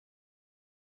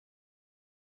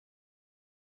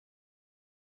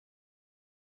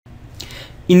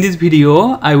In this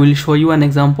video, I will show you an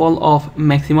example of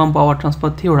maximum power transfer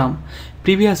theorem.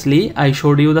 Previously, I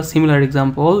showed you the similar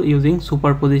example using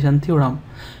superposition theorem.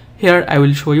 Here, I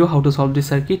will show you how to solve this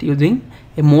circuit using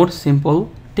a more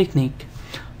simple technique.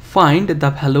 Find the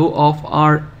value of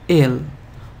RL,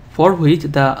 for which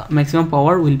the maximum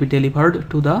power will be delivered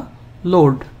to the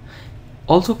load.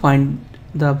 Also find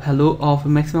the value of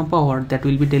maximum power that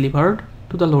will be delivered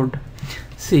to the load.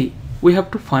 See, we have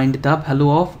to find the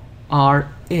value of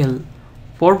RL,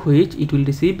 for which it will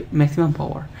receive maximum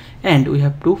power, and we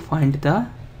have to find the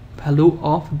value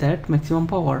of that maximum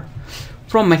power.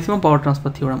 From maximum power transfer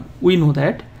theorem, we know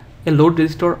that a load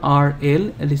resistor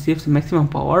RL receives maximum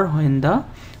power when the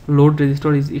load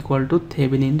resistor is equal to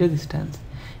Thevenin resistance,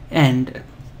 and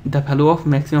the value of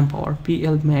maximum power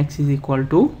PL max is equal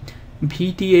to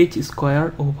Vth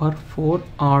square over 4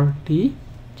 Rth.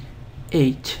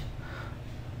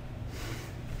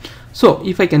 So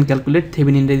if I can calculate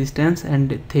Thevenin resistance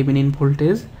and Thevenin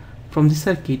voltage from the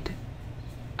circuit,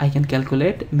 I can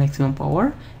calculate maximum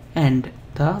power and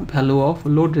the value of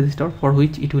load resistor for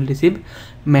which it will receive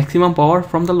maximum power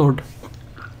from the load.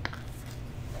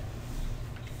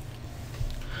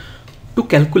 To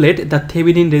calculate the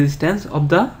Thevenin resistance of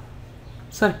the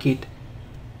circuit,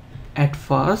 at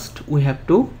first we have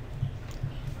to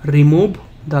remove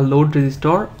the load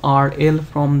resistor RL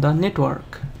from the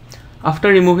network. After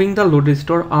removing the load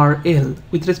resistor RL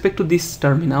with respect to this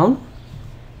terminal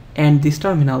and this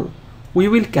terminal, we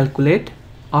will calculate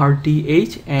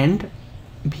Rth and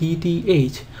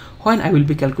Vth. When I will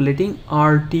be calculating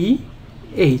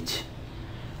Rth,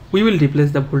 we will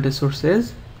replace the voltage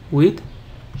sources with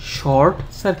short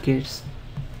circuits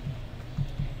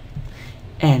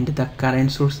and the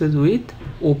current sources with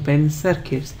open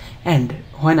circuits. And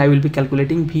when I will be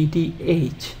calculating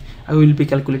Vth, I will be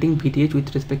calculating Vth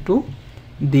with respect to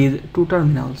these two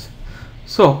terminals.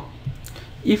 So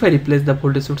if I replace the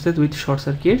voltage sources with short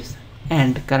circuits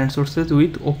and current sources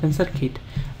with open circuit,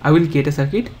 I will get a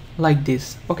circuit like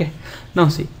this. Okay, now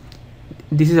see,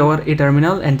 this is our A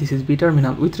terminal and this is B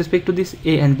terminal. With respect to this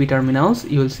A and B terminals,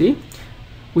 you will see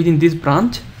within this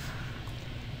branch,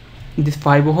 this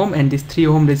 5 ohm and this 3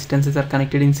 ohm resistances are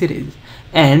connected in series,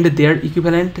 and their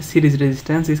equivalent series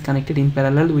resistance is connected in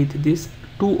parallel with this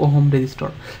 2 ohm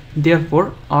resistor.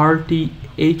 Therefore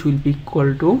Rth will be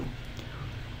equal to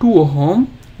 2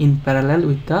 ohm in parallel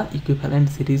with the equivalent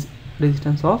series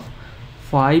resistance of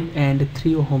 5 and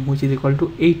 3 ohm, which is equal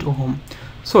to 8 ohm.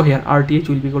 So here Rth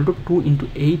will be equal to 2 into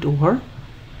 8 over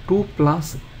 2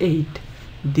 plus 8.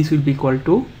 This will be equal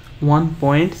to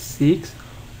 1.6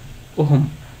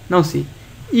 ohm. Now see,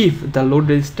 if the load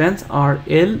resistance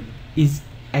RL is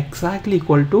exactly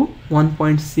equal to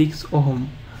 1.6 ohm,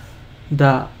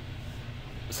 the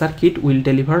circuit will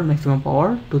deliver maximum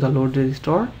power to the load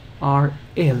resistor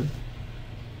RL.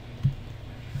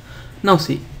 Now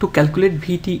see, to calculate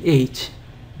Vth,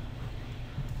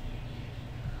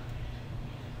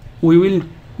 we will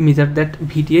measure that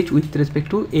Vth with respect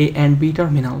to A and B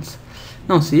terminals.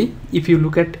 Now see, if you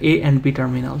look at A and B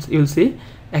terminals, you will see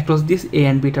across this A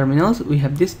and B terminals we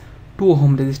have this 2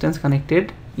 ohm resistance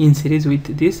connected in series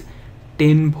with this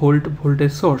 10 volt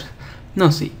voltage source. Now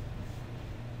see,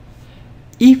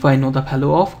 if I know the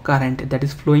value of current that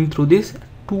is flowing through this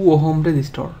 2 ohm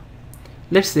resistor,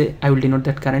 let's say I will denote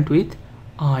that current with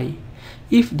I.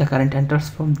 If the current enters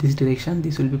from this direction,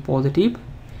 this will be positive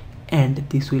and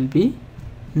this will be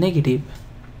negative.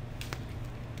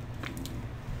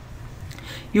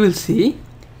 You will see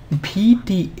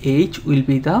Vth will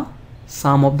be the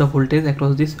sum of the voltage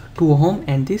across this 2 ohm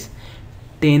and this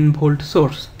 10 volt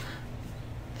source.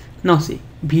 Now see,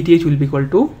 Vth will be equal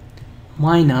to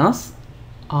minus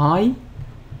I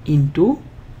into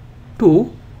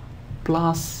 2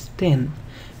 plus 10,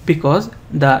 because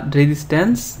the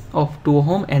resistance of 2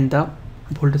 ohm and the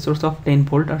voltage source of 10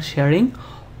 volt are sharing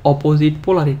opposite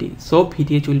polarity. So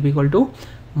Vth will be equal to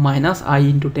minus I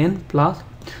into 10 plus,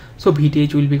 so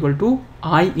Vth will be equal to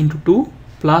I into 2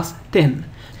 plus 10.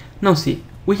 Now see,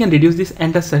 we can reduce this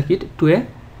entire circuit to a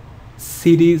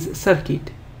series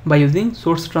circuit by using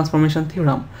source transformation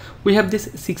theorem. We have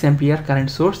this 6 ampere current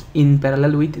source in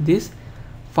parallel with this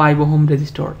 5 ohm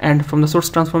resistor, and from the source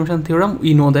transformation theorem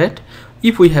we know that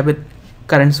if we have a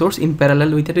current source in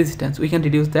parallel with a resistance, we can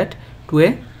reduce that to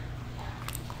a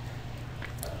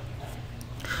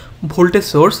voltage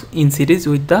source in series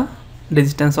with the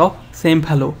resistance of same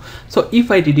value. So if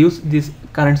I reduce this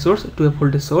current source to a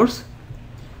voltage source,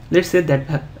 let's say that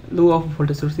value of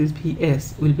voltage source is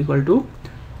Vs will be equal to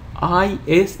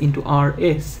Is into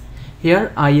Rs.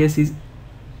 Here Is is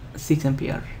 6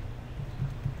 ampere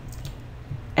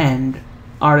and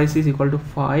Rs is equal to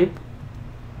 5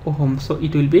 ohm, so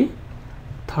it will be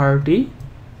 30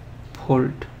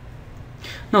 volt.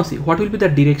 Now see what will be the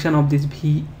direction of this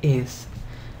Vs.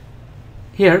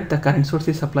 Here the current source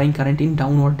is supplying current in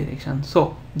downward direction,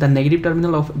 so the negative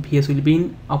terminal of Vs will be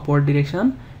in upward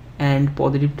direction and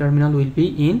positive terminal will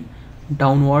be in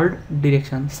downward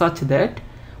direction, such that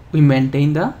we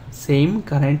maintain the same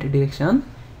current direction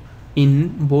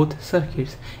in both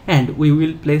circuits, and we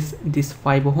will place this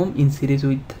 5 ohm in series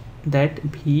with that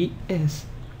Vs.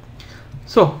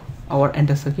 So our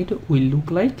entire circuit will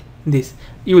look like this.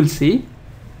 You will see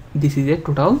this is a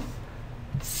total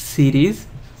series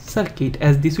circuit.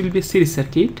 As this will be a series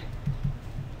circuit,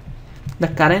 the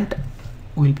current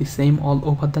will be same all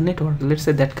over the network. Let's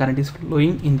say that current is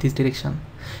flowing in this direction,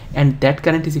 and that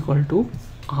current is equal to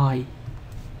I.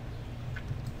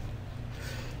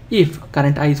 If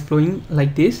current I is flowing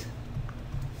like this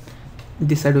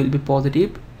side will be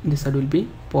positive, this side will be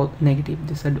negative.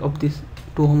 This side of this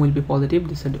 2 ohm will be positive,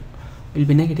 this side will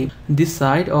be negative. This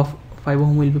side of 5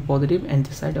 ohm will be positive and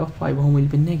this side of 5 ohm will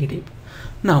be negative.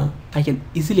 Now I can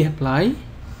easily apply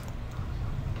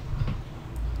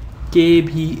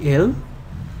KVL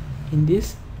in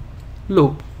this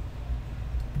loop.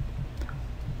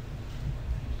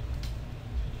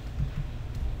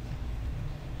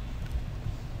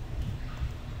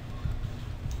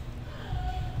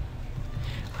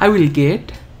 I will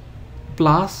get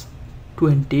plus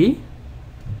 20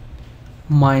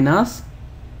 minus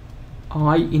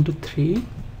I into 3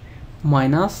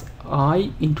 minus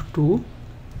I into 2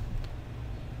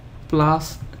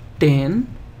 plus 10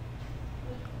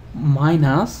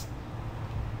 minus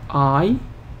I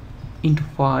into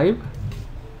 5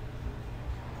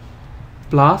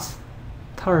 plus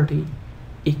 30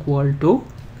 equal to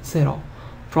 0,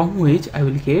 from which I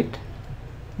will get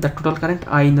the total current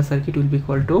I in the circuit will be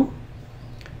equal to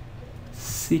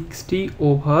 60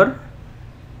 over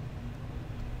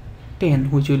 10,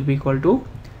 which will be equal to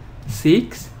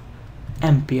 6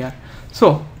 ampere.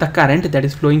 So the current that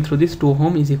is flowing through this 2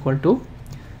 ohm is equal to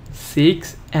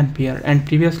 6 ampere, and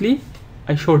previously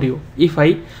I showed you, if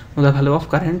I know the value of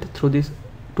current through this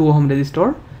 2 ohm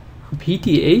resistor,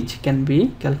 Vth can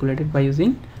be calculated by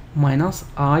using minus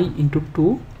I into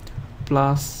 2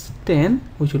 plus 10,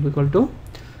 which will be equal to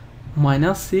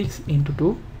minus 6 into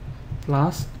 2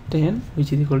 plus 10,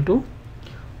 which is equal to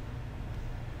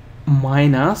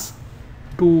minus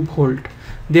 2 volt.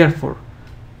 Therefore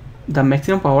the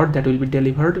maximum power that will be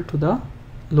delivered to the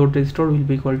load resistor will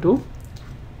be equal to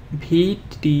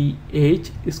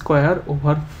Vth square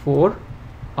over 4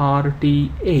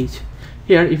 Rth.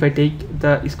 Here if I take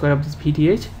the square of this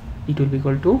Vth, it will be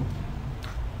equal to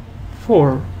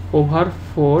 4 over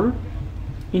 4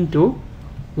 into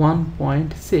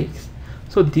 1.6.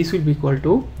 so this will be equal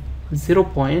to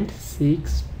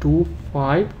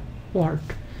 0.625 watt.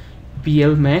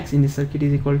 PL max in the circuit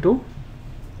is equal to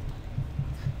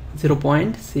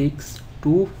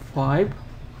 0.625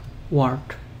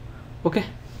 watt. Okay,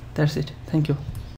 that's it. Thank you.